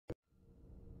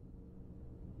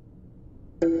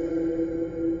Are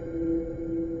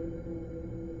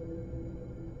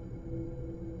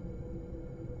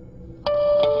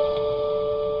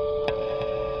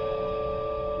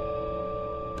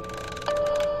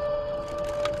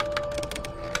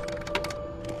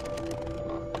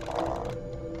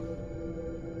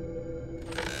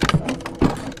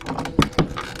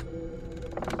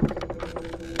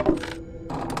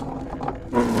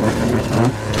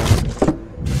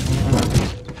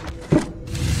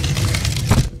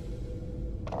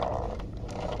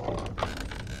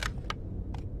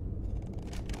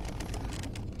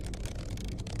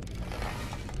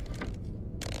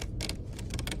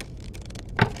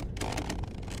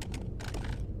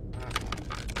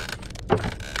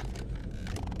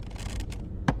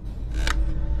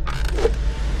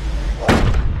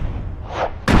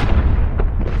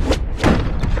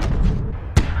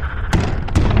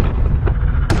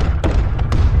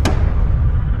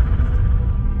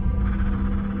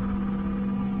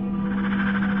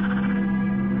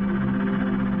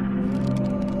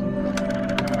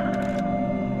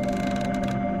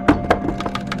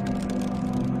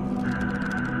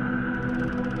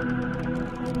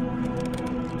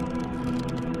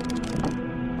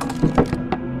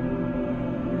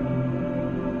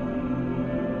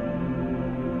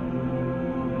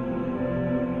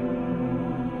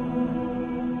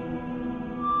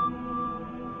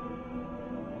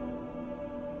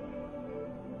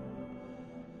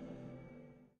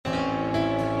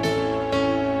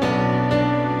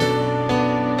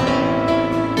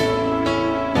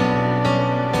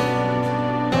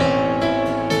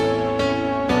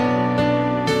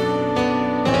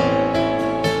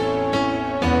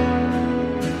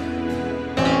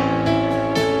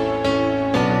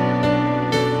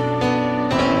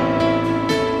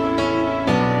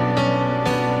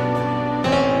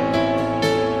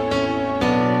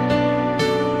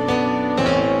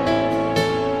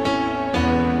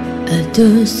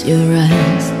those your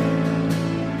eyes?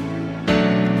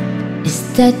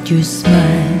 Is that your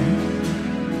smile?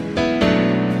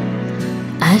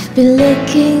 I've been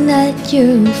looking at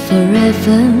you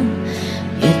forever,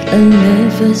 yet I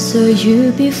never saw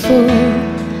you before.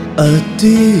 Are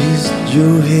these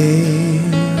your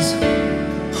hands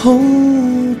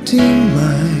holding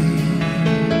mine?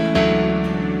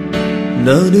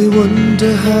 Now they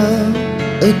wonder how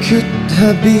I could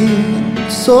have been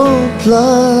so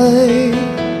blind.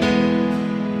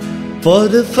 For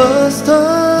the first time,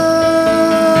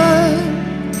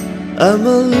 I'm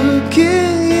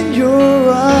looking in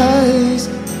your eyes.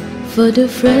 For the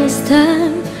first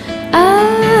time,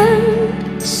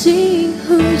 I'm seeing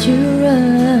who you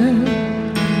are.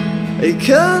 I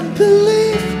can't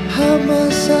believe how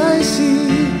much I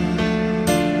see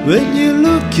when you're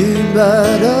looking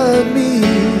back at me.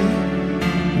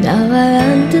 Now I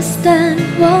understand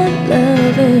what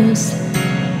love is.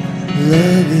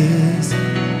 Love is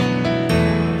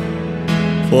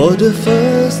for the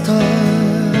first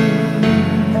time.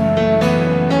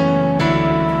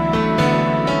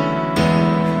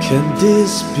 Can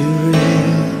this be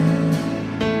real?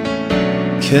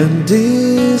 Can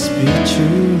this be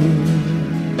true?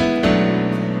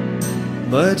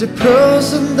 But the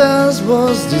person that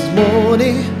was this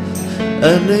morning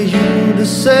and you the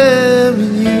same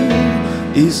in you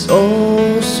is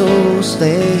also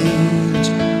strange.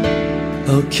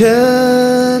 How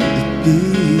can it be?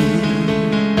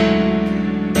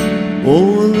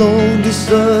 All along this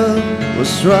love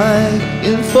was right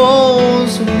in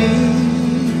front of me.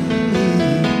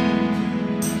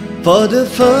 For the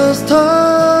first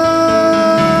time,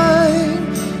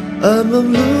 I'm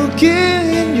looking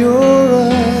in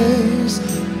your eyes.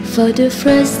 For the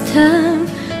first time,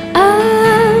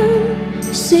 I'm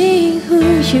seeing who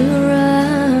you are.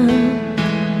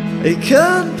 I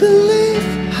can't believe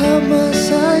how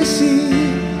much I see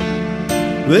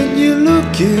when you're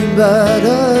looking back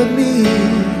at me.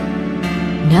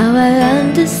 Now I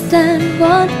understand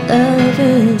what love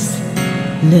is.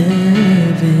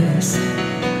 Love is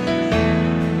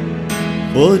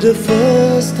for the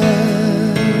first time.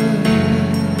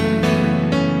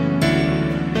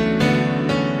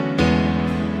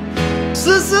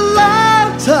 Since a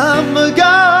long time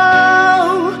ago,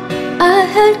 I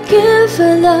had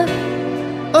given up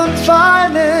on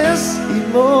finest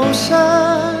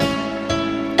emotion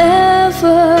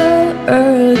ever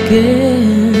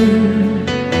again.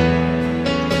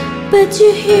 But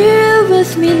you're here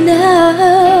with me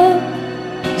now.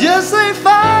 Yes, I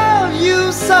found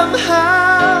you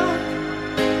somehow,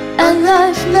 and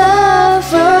I've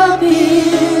never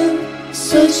been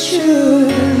so sure.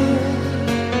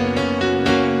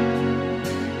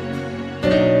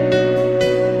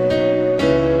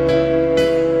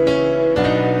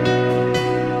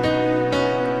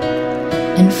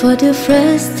 For the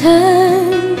first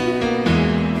time,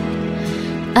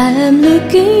 I am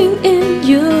looking in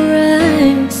your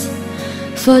eyes.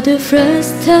 For the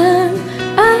first time,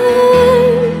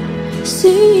 I'm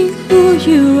seeing who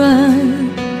you are.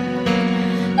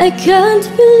 I can't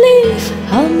believe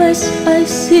how much I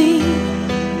see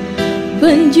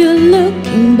when you're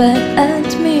looking back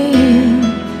at me.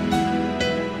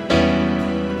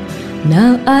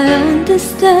 Now I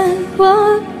understand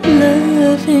what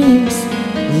love is.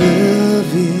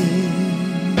 Love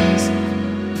is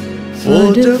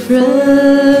For the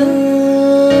first